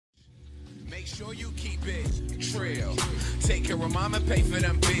Make sure you keep it trill. Take care of mom and pay for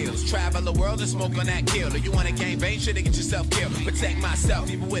them bills. Travel the world and smoke on that kill. If you want to gang bang shit to get yourself killed. Protect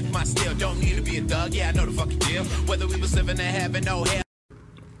myself even with my steel. Don't need to be a thug, yeah I know the fucking deal. Whether we was living in heaven, no hell.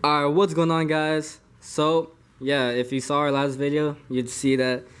 Alright, what's going on guys? So, yeah, if you saw our last video, you'd see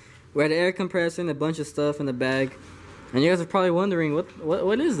that we had an air compressor and a bunch of stuff in the bag. And you guys are probably wondering,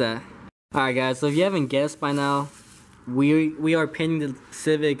 what is that? Alright guys, so if you haven't guessed by now, we are painting the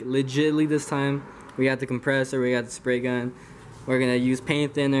Civic legitly this time. We got the compressor, we got the spray gun. We're gonna use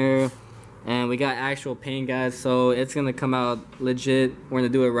paint thinner, and we got actual paint, guys. So it's gonna come out legit. We're gonna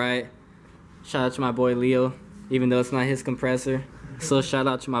do it right. Shout out to my boy Leo, even though it's not his compressor. So shout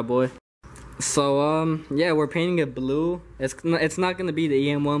out to my boy. So yeah, we're painting it blue. It's not gonna be the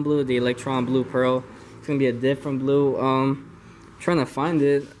EM1 blue, the Electron Blue Pearl. It's gonna be a different blue. Trying to find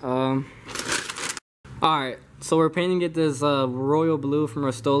it. Alright, so we're painting it this royal blue from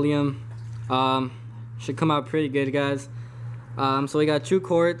Rust-Oleum. Should come out pretty good, guys. So we got 2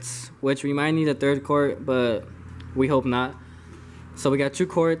 quarts, which we might need a 3rd quart, but we hope not. So we got 2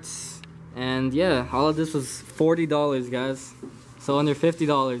 quarts, and yeah, all of this was $40, guys. So under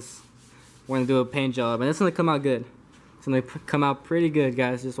 $50, we're gonna do a paint job, and it's gonna come out good. It's gonna come out pretty good,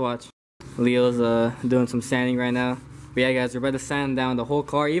 guys. Just watch. Leo's doing some sanding right now. But yeah, guys, we're about to sand down the whole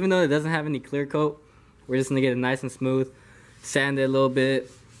car, even though it doesn't have any clear coat. We're just gonna get it nice and smooth, sand it a little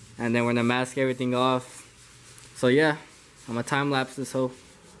bit, and then we're gonna mask everything off. So yeah, I'm gonna time lapse this whole.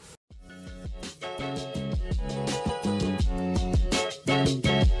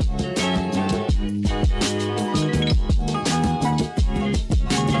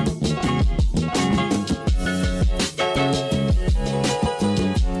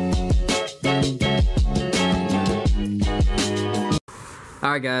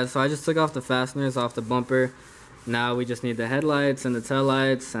 Alright guys, so I just took off the fasteners off the bumper. Now we just need the headlights and the tail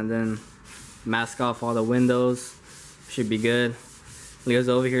lights, and then mask off all the windows. Should be good. Leo's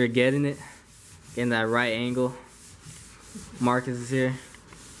over here getting that right angle. Marcus is here.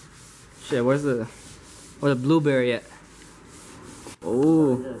 Shit, where's the blueberry at?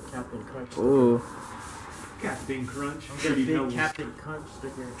 Oh. Captain Crunch. Oh. Captain Crunch. I'm gonna big Captain Crunch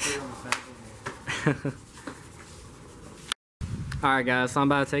sticker here on the back of me. Alright guys, so I'm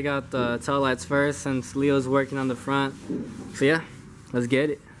about to take out the tail lights first since Leo's working on the front. So yeah, let's get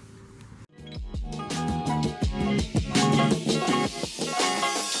it.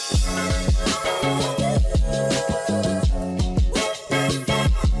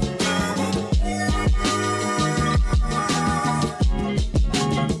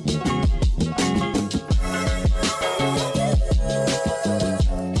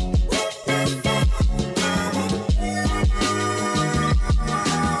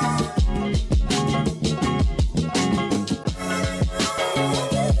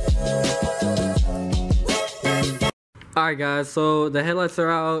 Alright guys, so the headlights are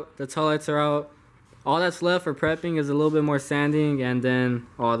out, the tail lights are out. All that's left for prepping is a little bit more sanding and then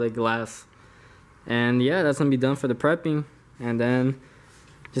all the glass. And yeah, that's gonna be done for the prepping. And then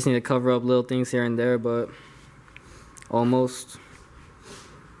just need to cover up little things here and there, but almost.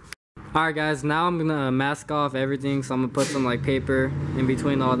 Alright guys, now I'm gonna mask off everything. So I'm gonna put some like paper in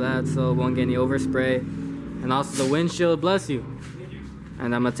between all that so it won't get any overspray. And also the windshield, bless you.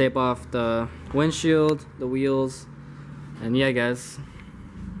 And I'm gonna tape off the windshield, the wheels. And yeah, guys.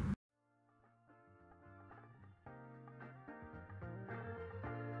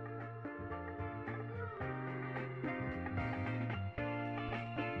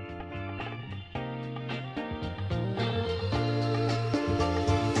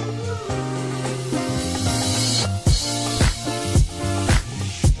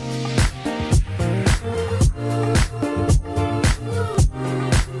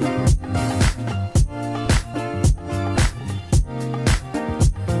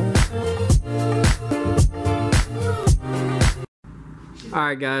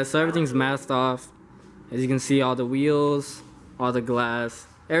 Alright guys, so everything's masked off. As you can see, all the wheels, all the glass,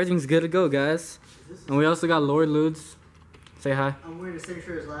 everything's good to go, guys. And we also got Lord Ludes. Say hi. I'm wearing the same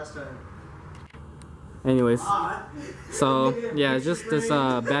shirt as last time. Anyways, so yeah, just this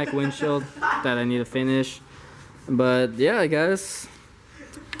back windshield that I need to finish. But yeah, guys,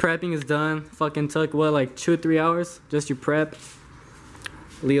 prepping is done. Fucking took what, like 2 or 3 hours just to prep.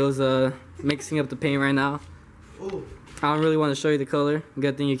 Leo's mixing up the paint right now. Ooh. I don't really want to show you the color.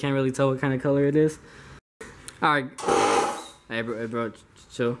 Good thing you can't really tell what kind of color it is. Alright. Hey bro,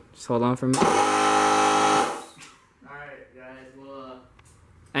 chill. Just hold on for a minute. Alright guys, well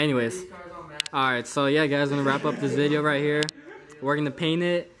anyways. Alright, so yeah guys, I'm gonna wrap up this video right here. We're gonna paint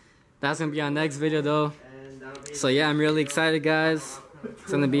it. That's gonna be our next video though. So yeah, I'm really excited guys.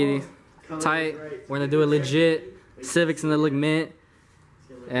 It's gonna be tight. We're gonna do it legit. Civic's gonna look mint.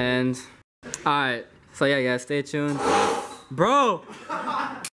 And alright. So yeah guys, stay tuned. Bro!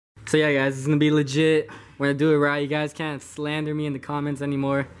 So yeah guys, it's gonna be legit. We're gonna do it right. You guys can't slander me in the comments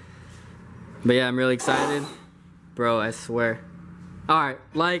anymore. But yeah, I'm really excited. Bro, I swear. Alright,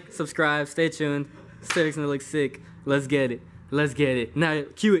 like, subscribe, stay tuned. Civic's gonna look sick. Let's get it. Let's get it. Now,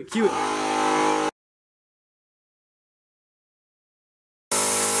 cue it, cue it.